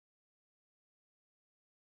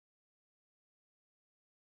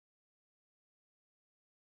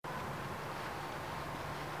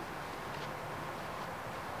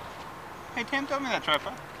Hey Tim, throw me that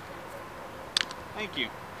tripod. Thank you.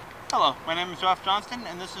 Hello, my name is Ralph Johnston,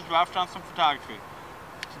 and this is Ralph Johnston Photography.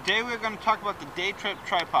 Today we're going to talk about the Daytrip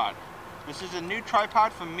tripod. This is a new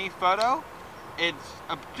tripod from Me Foto. It's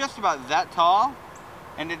just about that tall,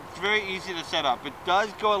 and it's very easy to set up. It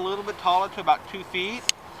does go a little bit taller to about 2 feet.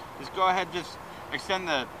 Just go ahead, just extend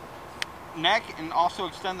the neck and also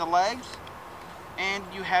extend the legs, and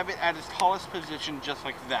you have it at its tallest position just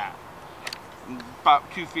like that,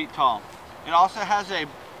 about 2 feet tall. It also has a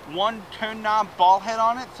one turn knob ball head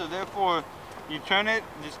on it, so therefore you turn it,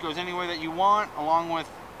 it just goes any way that you want along with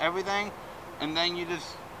everything, and then you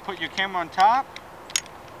just put your camera on top,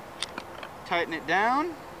 tighten it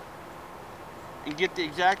down, and get the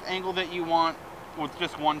exact angle that you want with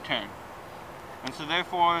just one turn. And so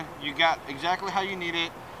therefore you got exactly how you need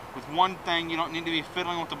it with one thing. You don't need to be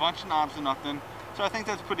fiddling with a bunch of knobs or nothing. So I think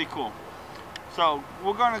that's pretty cool. So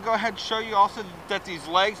we're going to go ahead and show you also that these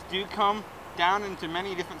legs do come down into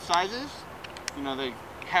many different sizes. You know, they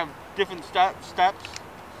have different steps that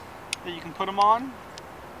you can put them on.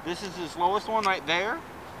 This is this lowest one right there.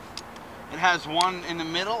 It has one in the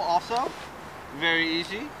middle also, very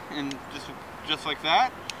easy, and just like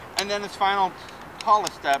that. And then its final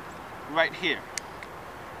tallest step right here,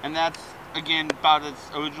 and that's again about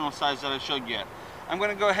its original size that I showed you. I'm going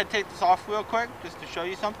to go ahead and take this off real quick just to show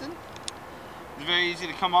you something. It's very easy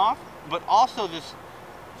to come off, but also this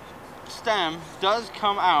stem does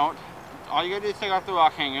come out. All you gotta do is take off the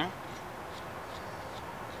rock hanger,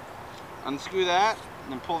 unscrew that,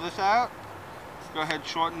 and then pull this out. Let's go ahead and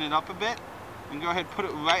shorten it up a bit, and go ahead and put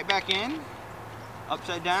it right back in,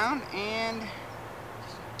 upside down, and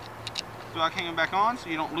the rock hanger back on so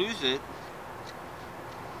you don't lose it.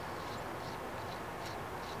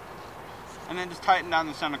 And then just tighten down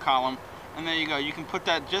the center column, and there you go. You can put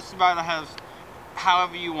that just about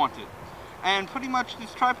however you want it. And pretty much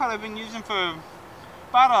this tripod I've been using for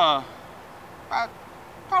probably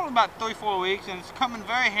about 3-4 weeks, and it's coming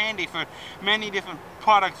very handy for many different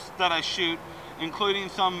products that I shoot, including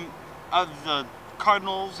some of the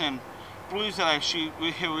cardinals and blues that I shoot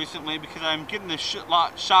here recently, because I'm getting this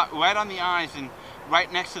shot right on the eyes and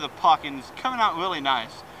right next to the puck, and it's coming out really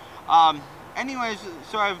nice. Anyways,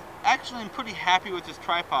 so I've actually am pretty happy with this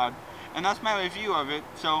tripod, and that's my review of it.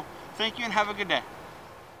 So thank you and have a good day.